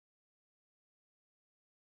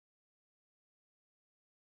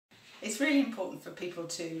It's really important for people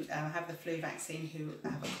to have the flu vaccine who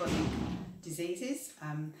have chronic diseases.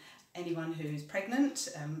 Anyone who's pregnant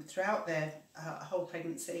throughout their whole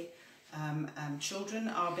pregnancy, children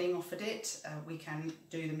are being offered it. We can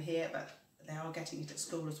do them here, but they are getting it at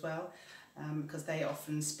school as well, because they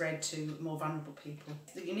often spread to more vulnerable people.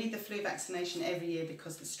 You need the flu vaccination every year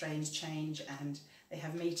because the strains change, and they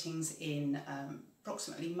have meetings in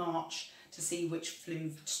approximately March to see which flu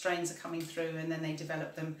strains are coming through, and then they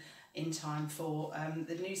develop them in time for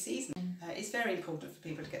the new season. It's very important for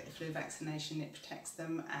people to get the flu vaccination. It protects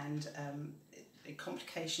them, and the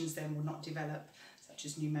complications then will not develop, such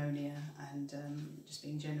as pneumonia and just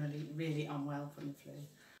being generally really unwell from the flu.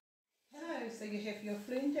 Hello, so you're here for your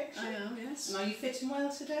flu injection? I am, yes. And are you fit and well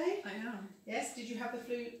today? I am. Yes. Did you have the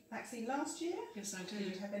flu vaccine last year? Yes, I did.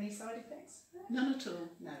 Did you have any side effects? None at all.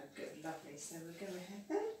 No, good, lovely. So we'll go ahead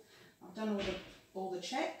then. I've done all the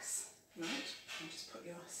checks. Right. And just put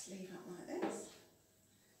your sleeve up like this.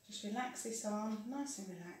 Just relax this arm, nice and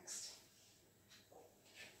relaxed.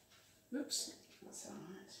 Whoops. That's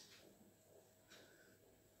alright.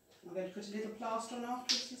 I'm going to put a little plaster on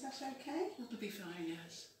afterwards, is that okay? That'll be fine,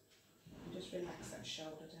 yes. And just relax that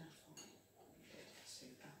shoulder down for me. Good,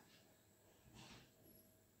 super.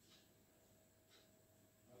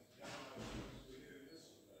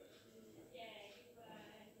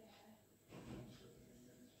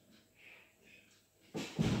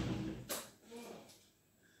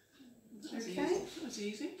 That was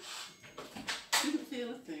easy. Didn't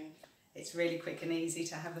feel a thing. It's really quick and easy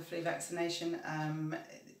to have the flu vaccination.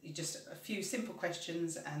 Just a few simple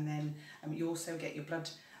questions, and then you also get your blood,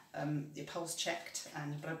 your pulse checked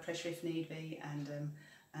and blood pressure if need be, and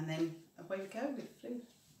then away we go with the flu.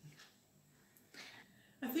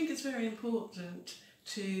 I think it's very important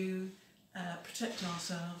to protect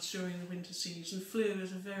ourselves during the winter season. Flu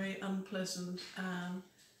is a very unpleasant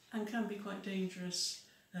and can be quite dangerous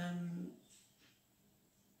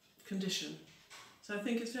condition. So I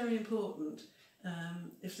think it's very important,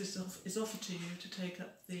 if this is offered to you, to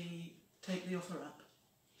take the offer up.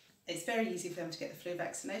 It's very easy for them to get the flu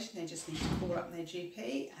vaccination. They just need to call up their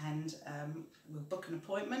GP, and we'll book an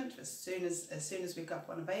appointment as soon as we've got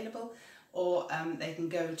one available, or they can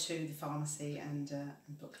go to the pharmacy and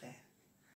book there.